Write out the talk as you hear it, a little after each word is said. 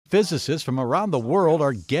physicists from around the world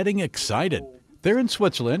are getting excited. They're in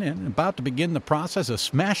Switzerland and about to begin the process of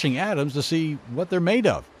smashing atoms to see what they're made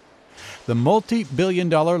of. The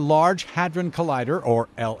multi-billion-dollar Large Hadron Collider, or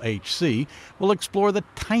LHC, will explore the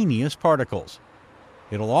tiniest particles.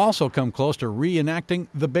 It'll also come close to reenacting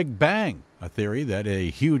the Big Bang, a theory that a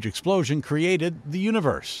huge explosion created the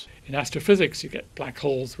universe. In astrophysics, you get black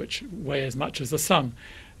holes which weigh as much as the sun.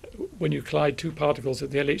 When you collide two particles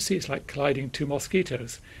at the LHC, it's like colliding two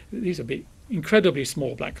mosquitoes. These would be incredibly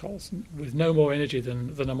small black holes with no more energy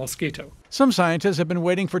than a mosquito. Some scientists have been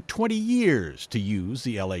waiting for 20 years to use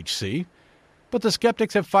the LHC, but the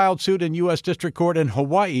skeptics have filed suit in U.S. District Court in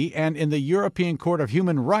Hawaii and in the European Court of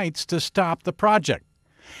Human Rights to stop the project.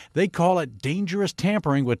 They call it dangerous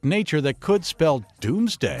tampering with nature that could spell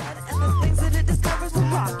doomsday.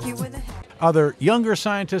 Other younger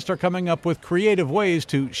scientists are coming up with creative ways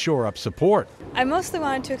to shore up support. I mostly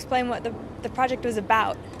wanted to explain what the project was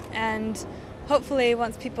about, and hopefully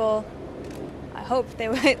once people, I hope they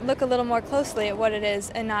would look a little more closely at what it is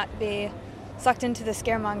and not be sucked into the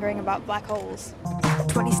scaremongering about black holes.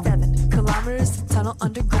 27 kilometers tunnel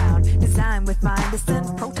underground, designed with mind to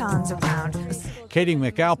send protons around. Katie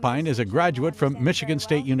McAlpine is a graduate from Michigan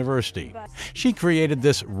State University. She created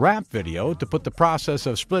this rap video to put the process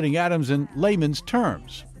of splitting atoms in layman's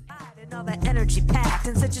terms. All that energy packed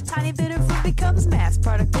in such a tiny bit of room becomes mass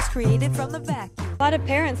particles created from the vacuum. A lot of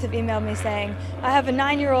parents have emailed me saying, I have a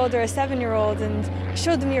 9-year-old or a 7-year-old and I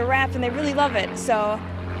showed them your rap and they really love it. So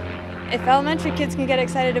if elementary kids can get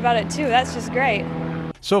excited about it too, that's just great.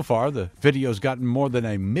 So far, the video's gotten more than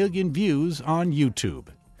 1 million views on YouTube.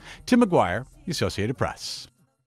 Tim McGuire, The Associated Press.